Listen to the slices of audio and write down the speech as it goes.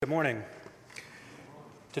morning.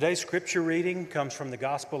 Today's scripture reading comes from the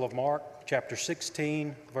Gospel of Mark, chapter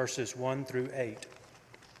 16, verses 1 through 8.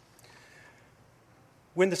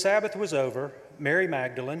 When the Sabbath was over, Mary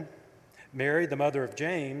Magdalene, Mary the mother of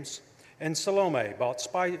James, and Salome brought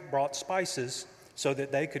spices so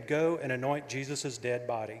that they could go and anoint Jesus' dead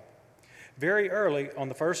body. Very early on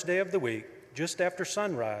the first day of the week, just after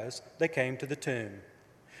sunrise, they came to the tomb.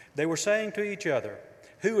 They were saying to each other,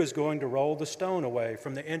 "Who is going to roll the stone away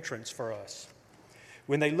from the entrance for us?"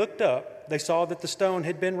 When they looked up, they saw that the stone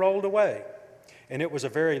had been rolled away, and it was a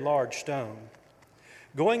very large stone.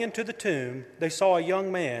 Going into the tomb, they saw a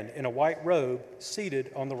young man in a white robe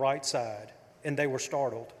seated on the right side, and they were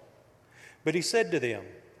startled. But he said to them,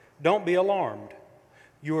 "Don't be alarmed.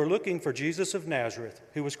 You are looking for Jesus of Nazareth,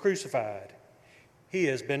 who was crucified. He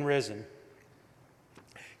has been risen.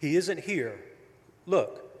 He isn't here.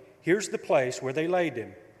 Look, here's the place where they laid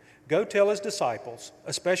him. Go tell his disciples,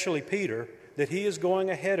 especially Peter, that he is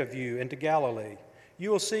going ahead of you into Galilee.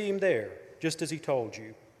 You will see him there, just as he told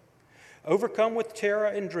you." Overcome with terror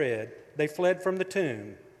and dread, they fled from the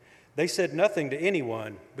tomb. They said nothing to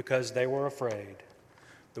anyone because they were afraid.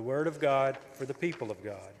 The word of God for the people of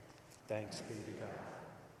God. Thanks be to God.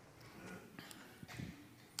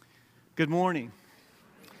 Good morning.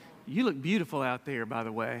 You look beautiful out there, by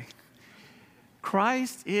the way.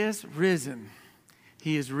 Christ is risen.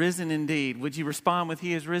 He is risen indeed. Would you respond with,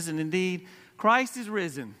 "He is risen indeed"? Christ is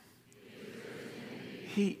risen.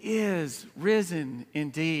 He is risen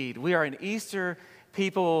indeed. We are an Easter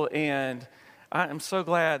people, and I am so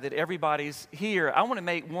glad that everybody's here. I want to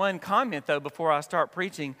make one comment, though, before I start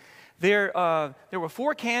preaching. There were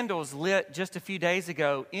 4 candles lit just a few days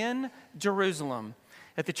ago in Jerusalem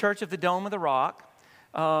at the Church of the Dome of the Rock.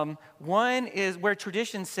 One is where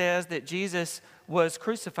tradition says that Jesus was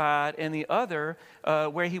crucified, and the other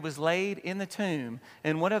where he was laid in the tomb.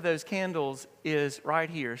 And one of those candles is right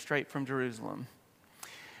here, straight from Jerusalem.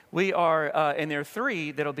 We are, and there are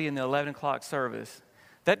 3 that'll be in the 11 o'clock service.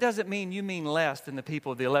 That doesn't mean you mean less than the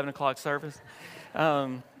people of the 11 o'clock service.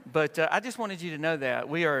 But I just wanted you to know that.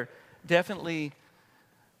 We are definitely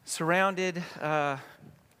surrounded by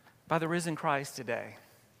the risen Christ today.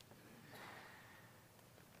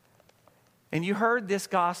 And you heard this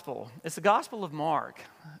gospel. It's the Gospel of Mark.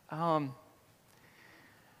 And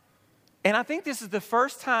I think this is the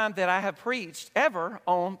first time that I have preached ever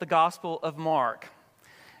on the Gospel of Mark.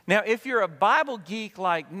 Now, if you're a Bible geek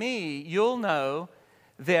like me, you'll know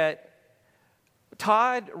that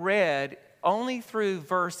Todd read only through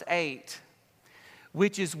verse 8,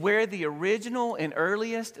 which is where the original and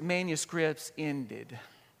earliest manuscripts ended.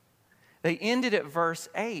 They ended at verse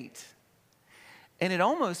 8. And it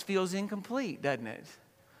almost feels incomplete, doesn't it?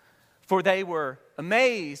 For they were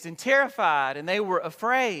amazed and terrified, and they were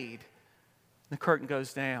afraid. The curtain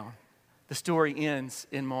goes down. The story ends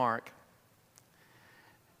in Mark.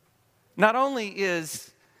 Not only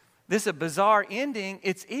is this a bizarre ending,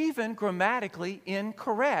 it's even grammatically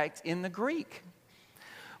incorrect in the Greek.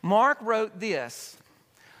 Mark wrote this: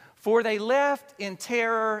 "For they left in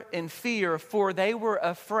terror and fear, for they were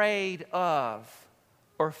afraid of,"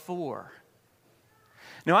 or for.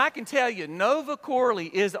 Now, I can tell you, Nova Corley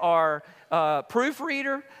is our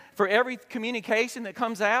proofreader for every communication that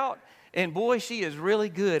comes out. And boy, she is really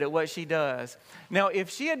good at what she does. Now,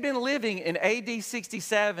 if she had been living in AD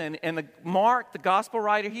 67 and Mark, the gospel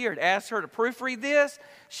writer here, had asked her to proofread this,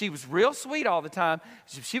 she was real sweet all the time.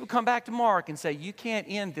 She would come back to Mark and say, "You can't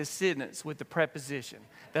end this sentence with the preposition."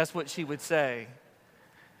 That's what she would say.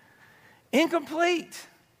 Incomplete.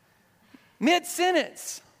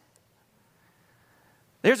 Mid-sentence.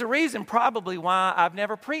 There's a reason probably why I've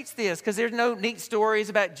never preached this, because there's no neat stories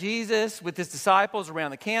about Jesus with his disciples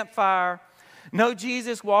around the campfire. No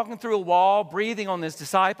Jesus walking through a wall, breathing on his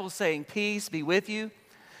disciples, saying, "Peace be with you."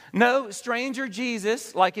 No stranger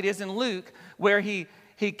Jesus, like it is in Luke, where he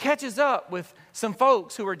catches up with some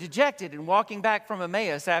folks who are dejected and walking back from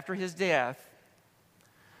Emmaus after his death.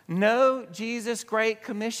 No Jesus' great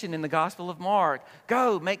commission in the Gospel of Mark.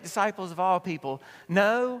 Go, make disciples of all people.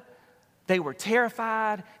 No, they were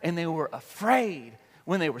terrified and they were afraid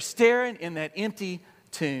when they were staring in that empty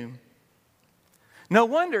tomb. No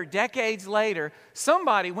wonder decades later,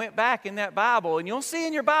 somebody went back in that Bible, and you'll see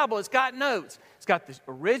in your Bible, it's got notes. It's got the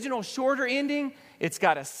original shorter ending. It's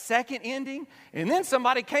got a second ending. And then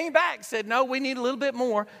somebody came back and said, "No, we need a little bit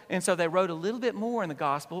more." And so they wrote a little bit more in the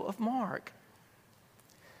Gospel of Mark.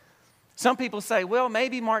 Some people say, well,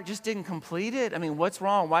 maybe Mark just didn't complete it. I mean, what's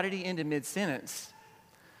wrong? Why did he end in mid-sentence?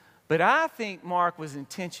 But I think Mark was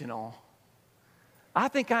intentional. I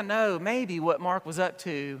think I know maybe what Mark was up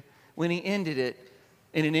to when he ended it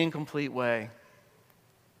in an incomplete way.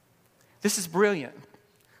 This is brilliant.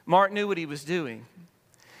 Mark knew what he was doing.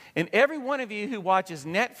 And every one of you who watches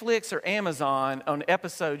Netflix or Amazon on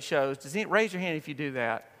episode shows, raise your hand if you do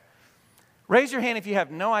that. Raise your hand if you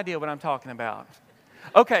have no idea what I'm talking about.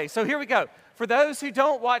 Okay, so here we go. For those who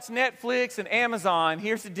don't watch Netflix and Amazon,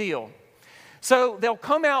 here's the deal. So they'll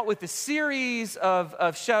come out with a series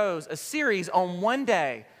of shows, a series on one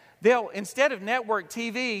day. Instead of network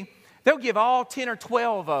TV, they'll give all 10 or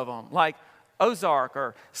 12 of them, like Ozark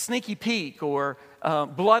or Sneaky Peek or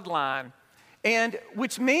Bloodline. And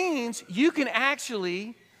which means you can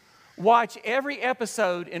actually watch every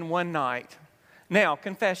episode in one night. Now,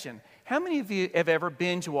 confession. How many of you have ever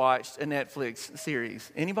binge watched a Netflix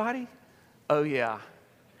series? Anybody? Oh, yeah.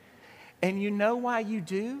 And you know why you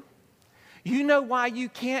do? You know why you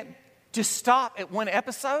can't just stop at one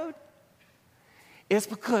episode? It's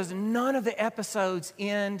because none of the episodes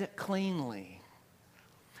end cleanly.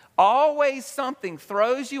 Always something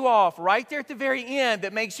throws you off right there at the very end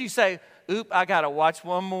that makes you say, oop, I got to watch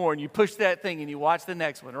one more. And you push that thing and you watch the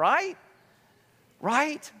next one, right?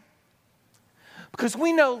 Right? Because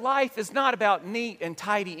we know life is not about neat and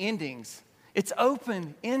tidy endings. It's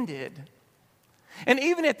open-ended. And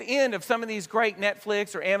even at the end of some of these great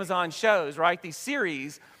Netflix or Amazon shows, right, these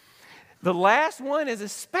series, the last one is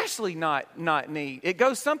especially not neat. It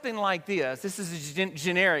goes something like this. This is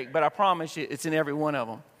generic, but I promise you it's in every one of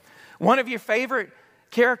them. One of your favorite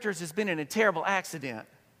characters has been in a terrible accident.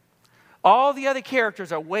 All the other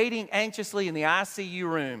characters are waiting anxiously in the ICU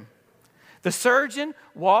room. The surgeon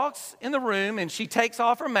walks in the room and she takes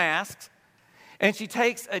off her mask and she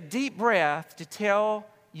takes a deep breath to tell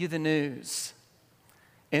you the news.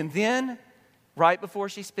 And then, right before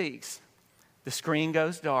she speaks, the screen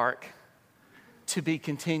goes dark. To be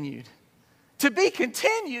continued. To be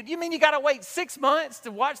continued? You mean you got to wait 6 months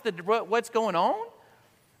to watch what's going on?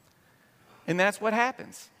 And that's what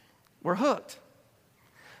happens. We're hooked.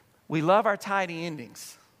 We love our tidy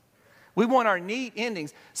endings. We want our neat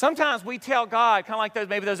endings. Sometimes we tell God, kind of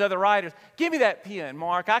like those other writers, give me that pen,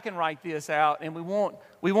 Mark, I can write this out. And we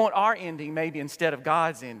want our ending maybe instead of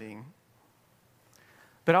God's ending.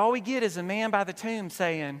 But all we get is a man by the tomb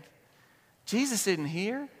saying, Jesus isn't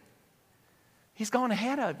here. He's gone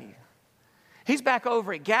ahead of you. He's back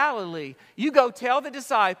over at Galilee. You go tell the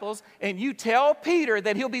disciples and you tell Peter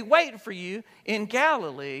that he'll be waiting for you in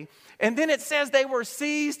Galilee. And then it says they were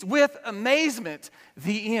seized with amazement.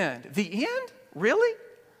 The end. The end? Really?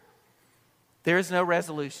 There is no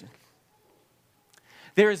resolution.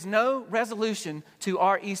 There is no resolution to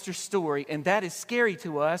our Easter story, and that is scary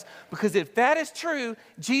to us because if that is true,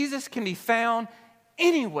 Jesus can be found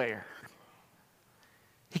anywhere.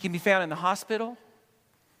 He can be found in the hospital,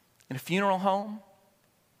 in a funeral home.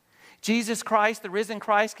 Jesus Christ, the risen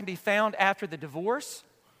Christ, can be found after the divorce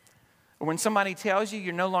or when somebody tells you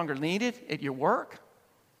you're no longer needed at your work.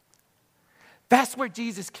 That's where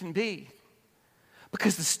Jesus can be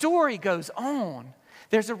because the story goes on.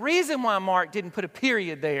 There's a reason why Mark didn't put a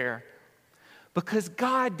period there because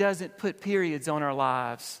God doesn't put periods on our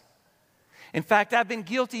lives. In fact, I've been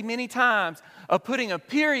guilty many times of putting a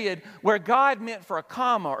period where God meant for a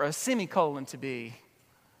comma or a semicolon to be.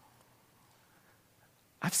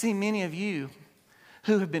 I've seen many of you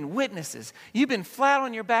who have been witnesses. You've been flat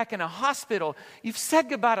on your back in a hospital. You've said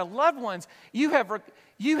goodbye to loved ones. You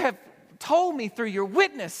have told me through your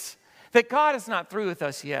witness that God is not through with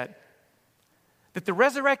us yet. That the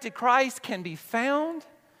resurrected Christ can be found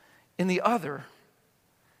in the other.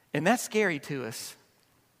 And that's scary to us.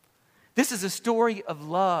 This is a story of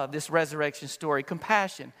love, this resurrection story,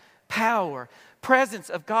 compassion, power, presence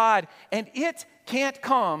of God, and it can't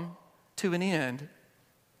come to an end.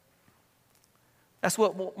 That's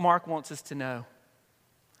what Mark wants us to know.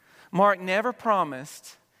 Mark never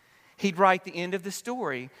promised he'd write the end of the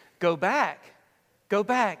story. Go back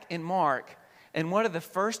in Mark. And what are the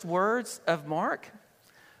first words of Mark?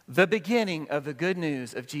 The beginning of the good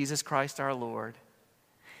news of Jesus Christ our Lord.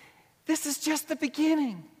 This is just the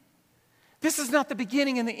beginning. This is not the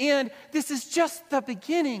beginning and the end. This is just the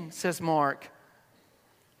beginning, says Mark.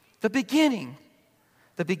 The beginning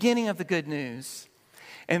of the good news.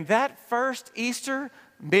 And that first Easter,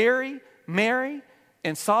 Mary,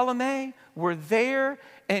 and Salome were there.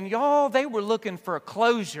 And y'all, they were looking for a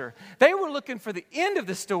closure. They were looking for the end of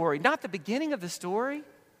the story, not the beginning of the story.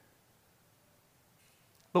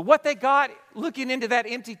 But what they got looking into that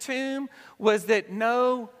empty tomb was that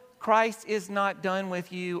no, Christ is not done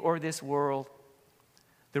with you or this world.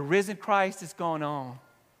 The risen Christ is going on.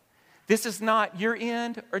 This is not your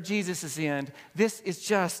end or Jesus' end. This is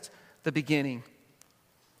just the beginning.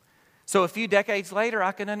 So a few decades later,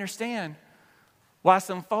 I can understand why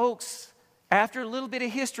some folks after a little bit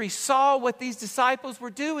of history, saw what these disciples were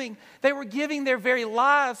doing. They were giving their very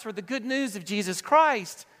lives for the good news of Jesus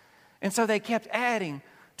Christ. And so they kept adding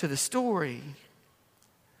to the story.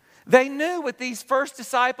 They knew what these first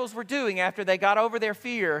disciples were doing after they got over their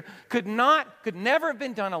fear could never have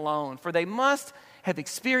been done alone, for they must have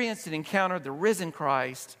experienced and encountered the risen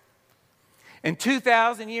Christ. And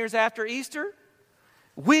 2,000 years after Easter,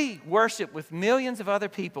 we worship with millions of other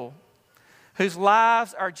people whose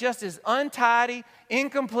lives are just as untidy,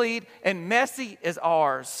 incomplete, and messy as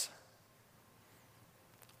ours.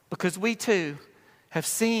 Because we too have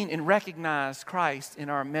seen and recognized Christ in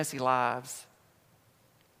our messy lives.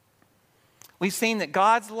 We've seen that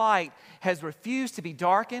God's light has refused to be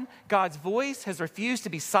darkened. God's voice has refused to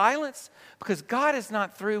be silenced because God is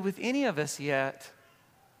not through with any of us yet.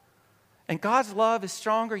 And God's love is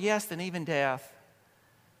stronger, yes, than even death.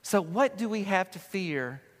 So what do we have to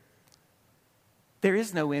fear? There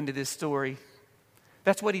is no end to this story.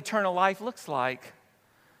 That's what eternal life looks like.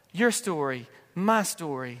 Your story, my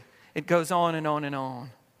story. It goes on and on and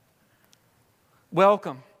on.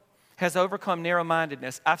 Welcome has overcome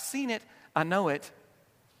narrow-mindedness. I've seen it. I know it.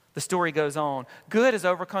 The story goes on. Good has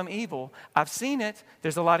overcome evil. I've seen it.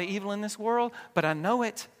 There's a lot of evil in this world, but I know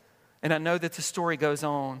it. And I know that the story goes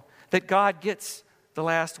on. That God gets the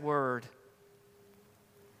last word.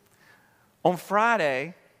 On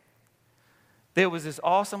Friday, there was this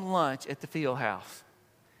awesome lunch at the field house.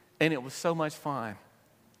 And it was so much fun.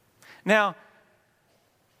 Now,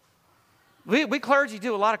 we clergy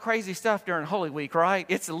do a lot of crazy stuff during Holy Week, right?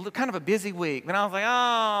 It's kind of a busy week. And I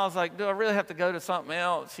was like, do I really have to go to something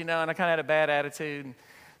else? And I kind of had a bad attitude.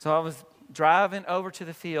 So I was driving over to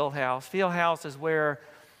the field house. Field house is where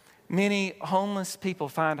many homeless people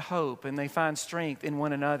find hope and they find strength in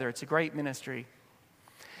one another. It's a great ministry.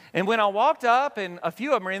 And when I walked up, and a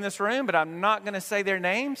few of them are in this room, but I'm not going to say their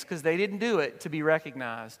names because they didn't do it to be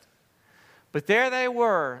recognized. But there they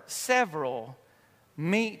were, several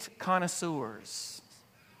meat connoisseurs.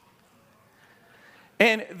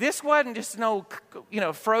 And this wasn't just no,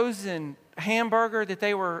 frozen hamburger that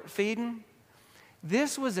they were feeding.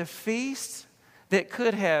 This was a feast that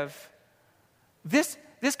could have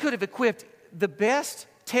equipped the best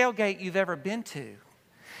tailgate you've ever been to.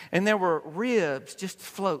 And there were ribs just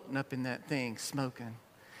floating up in that thing, smoking.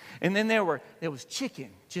 And then there was chicken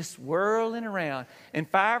just whirling around. And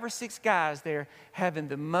 5 or 6 guys there having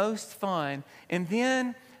the most fun. And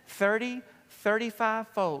then 30, 35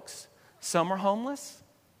 folks. Some were homeless,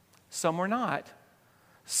 some were not.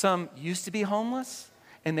 Some used to be homeless,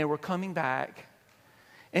 and they were coming back.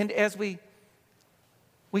 And as we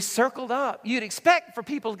circled up, you'd expect for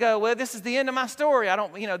people to go, well, this is the end of my story.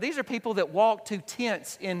 These are people that walk to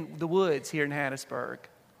tents in the woods here in Hattiesburg.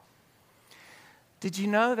 Did you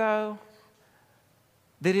know, though,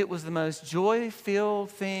 that it was the most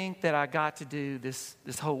joy-filled thing that I got to do this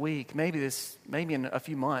whole week, maybe in a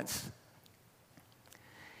few months.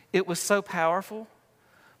 It was so powerful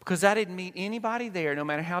because I didn't meet anybody there, no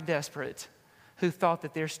matter how desperate, who thought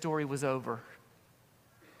that their story was over.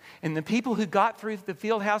 And the people who got through the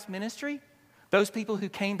field house ministry, those people who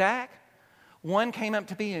came back, one came up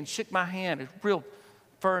to me and shook my hand, a real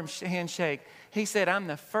firm handshake. He said, I'm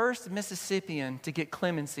the first Mississippian to get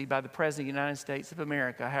clemency by the President of the United States of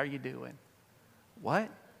America. How are you doing? What?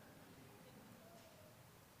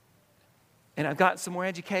 And I've got some more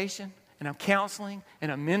education, and I'm counseling,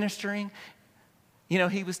 and I'm ministering.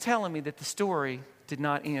 He was telling me that the story did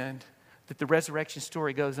not end, that the resurrection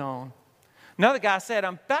story goes on. Another guy said,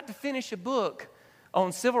 I'm about to finish a book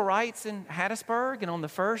on civil rights in Hattiesburg and on the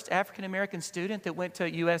first African-American student that went to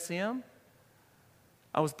USM.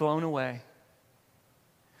 I was blown away.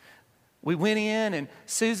 We went in, and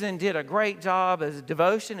Susan did a great job as a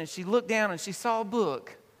devotion, and she looked down and she saw a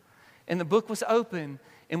book, and the book was open,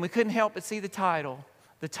 and we couldn't help but see the title.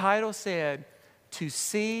 The title said, To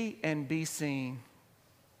See and Be Seen.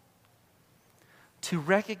 To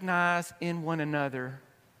recognize in one another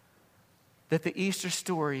that the Easter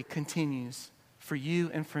story continues for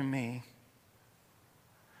you and for me.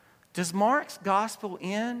 Does Mark's gospel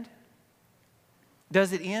end?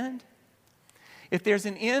 Does it end? If there's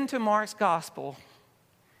an end to Mark's gospel,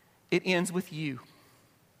 it ends with you.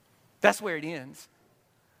 That's where it ends.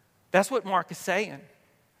 That's what Mark is saying.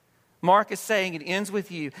 Mark is saying it ends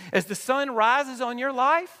with you. As the sun rises on your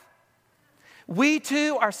life, we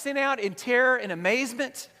too are sent out in terror and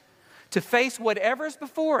amazement to face whatever's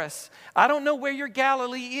before us. I don't know where your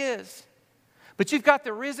Galilee is, but you've got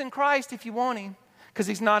the risen Christ if you want him, because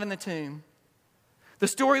he's not in the tomb. The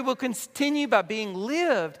story will continue by being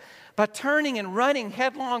lived, by turning and running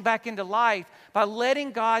headlong back into life, by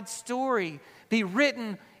letting God's story be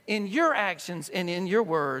written in your actions and in your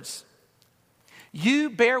words. You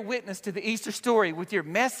bear witness to the Easter story with your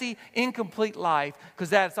messy, incomplete life, because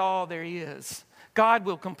that's all there is. God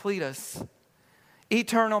will complete us.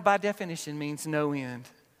 Eternal, by definition, means no end.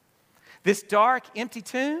 This dark, empty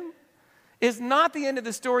tomb is not the end of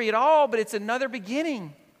the story at all, but it's another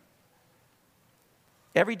beginning.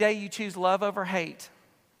 Every day you choose love over hate,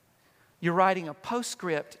 you're writing a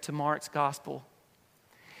postscript to Mark's gospel.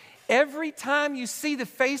 Every time you see the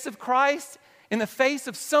face of Christ in the face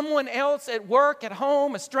of someone else at work, at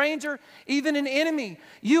home, a stranger, even an enemy,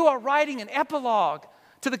 you are writing an epilogue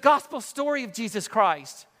to the gospel story of Jesus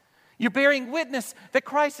Christ. You're bearing witness that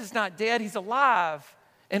Christ is not dead. He's alive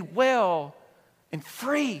and well and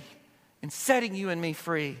free and setting you and me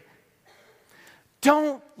free.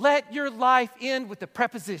 Don't let your life end with a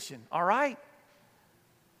preposition, all right?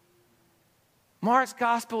 Mark's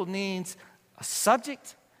gospel needs a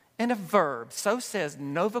subject and a verb. So says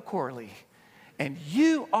Nova Corley. And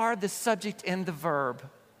you are the subject and the verb.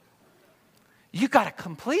 You got to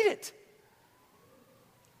complete it.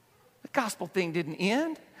 The gospel thing didn't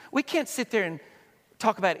end. We can't sit there and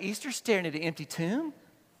talk about Easter staring at an empty tomb.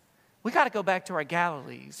 We got to go back to our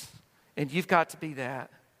Galilees, and you've got to be that.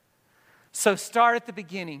 So start at the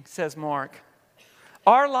beginning, says Mark.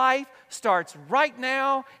 Our life starts right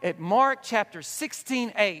now at Mark chapter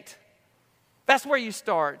 16:8. That's where you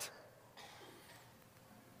start.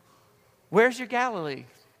 Where's your Galilee?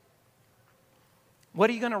 What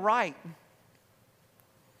are you going to write?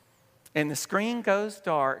 And the screen goes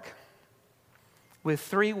dark with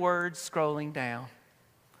 3 words scrolling down.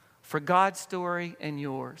 For God's story and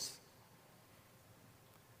yours.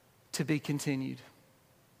 To be continued.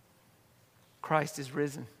 Christ is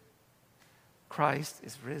risen. Christ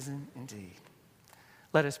is risen indeed.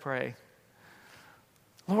 Let us pray.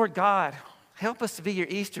 Lord God, help us to be your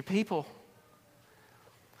Easter people.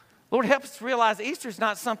 Lord, help us to realize Easter is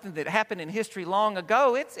not something that happened in history long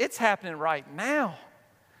ago. It's happening right now.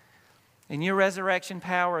 And your resurrection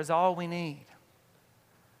power is all we need.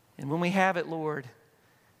 And when we have it, Lord,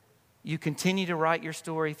 you continue to write your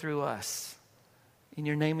story through us. In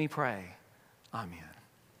your name we pray. Amen.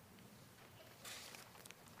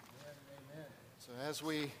 Amen. So as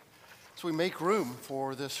we make room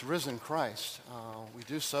for this risen Christ, we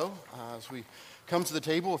do so as we come to the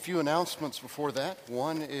table. A few announcements before that.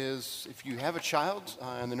 One is if you have a child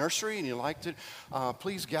in the nursery and you liked it,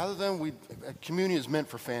 please gather them. Communion is meant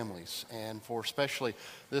for families, and for especially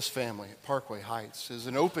this family at Parkway Heights is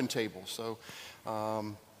an open table. So,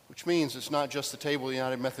 which means it's not just the table of the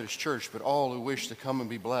United Methodist Church, but all who wish to come and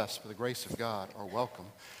be blessed by the grace of God are welcome.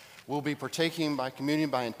 We'll be partaking by communion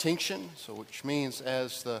by intinction, so which means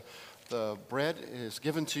as the bread is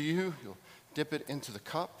given to you, you'll dip it into the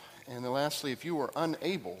cup. And then lastly, if you are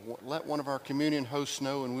unable, let one of our communion hosts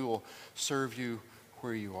know and we will serve you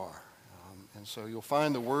where you are. And so you'll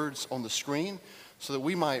find the words on the screen so that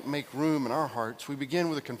we might make room in our hearts. We begin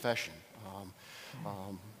with a confession.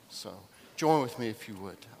 So join with me if you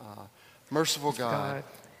would. Merciful God,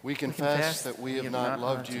 we confess that we have not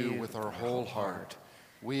loved you with our whole heart.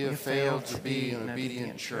 We have failed to be an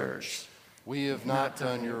obedient church. We have not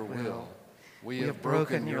done your will. We have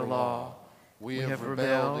broken your law. We have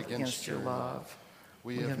rebelled against your love.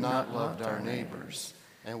 We have not loved our neighbors,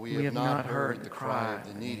 and we have not heard the cry of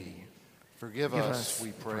the needy. Forgive us,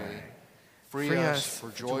 we pray. Free us for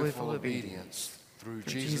joyful obedience through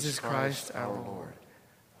Jesus Christ our Lord.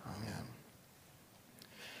 Amen.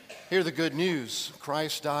 Hear the good news.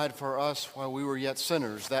 Christ died for us while we were yet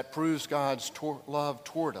sinners. That proves God's love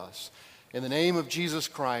toward us. In the name of Jesus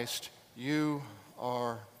Christ, you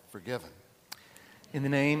are forgiven. In the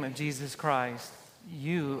name of Jesus Christ,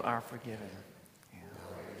 you are forgiven.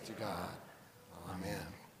 Glory to God. Amen.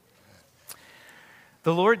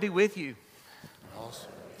 The Lord be with you. Also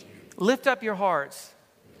with you. Lift up your hearts.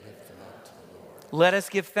 Lift them up to the Lord. Let us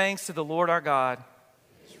give thanks to the Lord our God.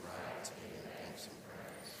 It is right to give thanks and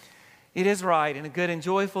praise. It is right and a good and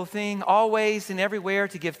joyful thing, always and everywhere,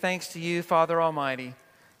 to give thanks to you, Father Almighty,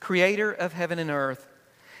 Creator of heaven and earth.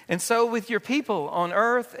 And so with your people on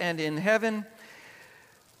earth and in heaven,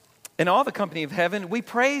 in all the company of heaven, we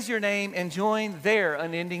praise your name and join their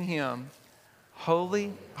unending hymn.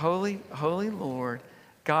 Holy, holy, holy Lord,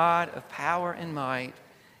 God of power and might,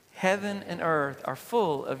 heaven and earth are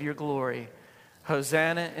full of your glory.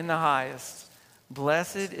 Hosanna in the highest.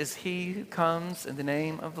 Blessed is he who comes in the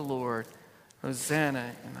name of the Lord.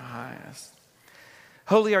 Hosanna in the highest.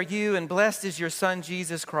 Holy are you, and blessed is your Son,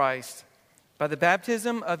 Jesus Christ. By the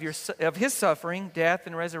baptism of his suffering, death,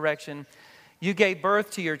 and resurrection, you gave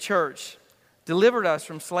birth to your church, delivered us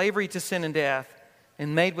from slavery to sin and death,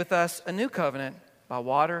 and made with us a new covenant by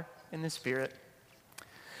water and the Spirit.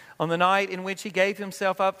 On the night in which he gave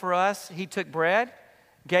himself up for us, he took bread,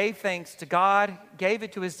 gave thanks to God, gave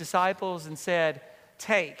it to his disciples, and said,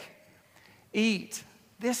 "Take, eat.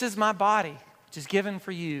 This is my body, which is given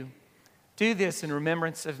for you. Do this in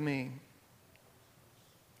remembrance of me."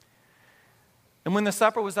 And when the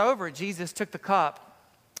supper was over, Jesus took the cup.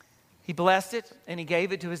 He blessed it, and he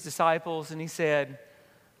gave it to his disciples, and he said,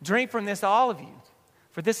 "Drink from this, all of you,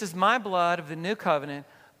 for this is my blood of the new covenant,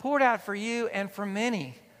 poured out for you and for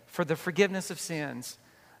many for the forgiveness of sins.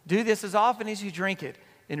 Do this as often as you drink it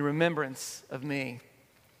in remembrance of me."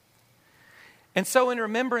 And so in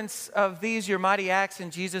remembrance of these your mighty acts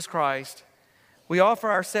in Jesus Christ, we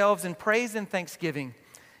offer ourselves in praise and thanksgiving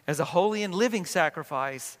as a holy and living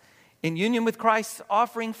sacrifice in union with Christ's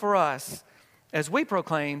offering for us as we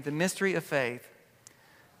proclaim the mystery of faith.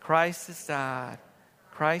 Christ has died.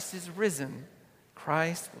 Christ is risen.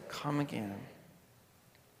 Christ will come again.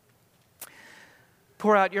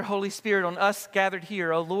 Pour out your Holy Spirit on us gathered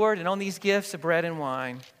here, O Lord, and on these gifts of bread and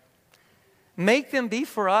wine. Make them be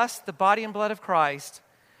for us the body and blood of Christ,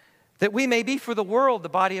 that we may be for the world the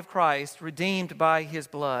body of Christ, redeemed by his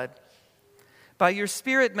blood. By your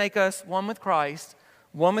Spirit, make us one with Christ,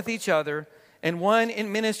 one with each other, and one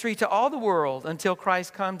in ministry to all the world until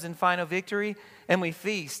Christ comes in final victory and we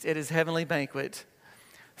feast at his heavenly banquet.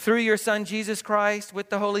 Through your Son, Jesus Christ, with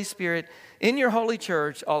the Holy Spirit, in your holy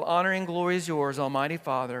church, all honor and glory is yours, Almighty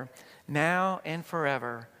Father, now and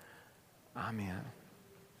forever. Amen.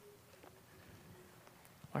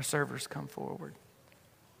 Our servers come forward.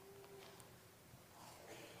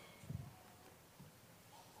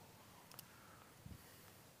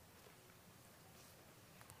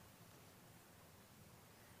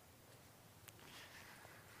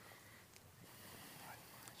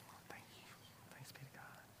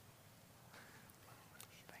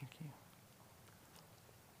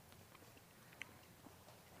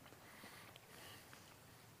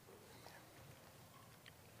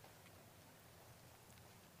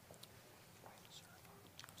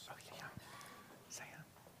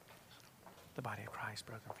 The body of Christ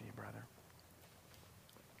broken for you, brother.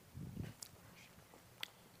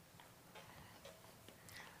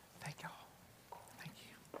 Thank y'all. Thank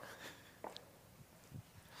you.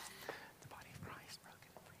 The body of Christ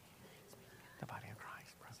broken for you. The body of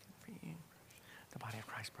Christ broken for you. The body of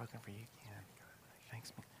Christ broken for you, Ken.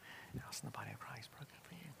 Thanks, man. Allison, the body of Christ broken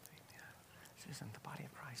for you. Amen. Susan, the body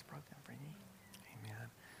of Christ broken for you.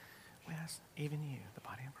 Amen. Wes, even you, the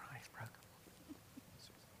body of Christ broken.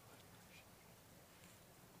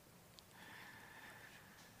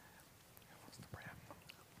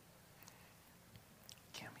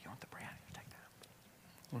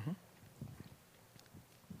 Mm-hmm.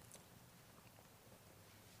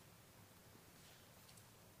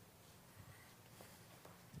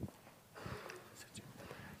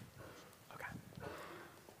 Okay.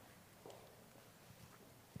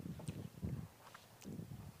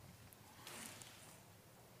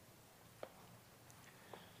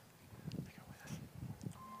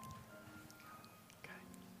 Okay.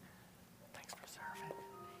 Thanks for serving.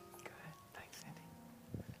 Good. Thanks, Cindy.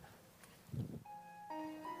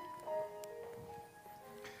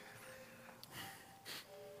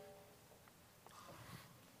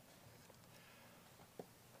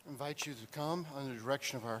 Invite you to come under the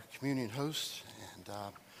direction of our communion host. And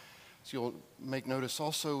so you'll make notice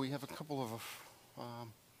also, we have a couple of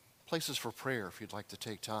places for prayer if you'd like to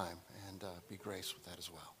take time and be graced with that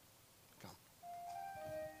as well.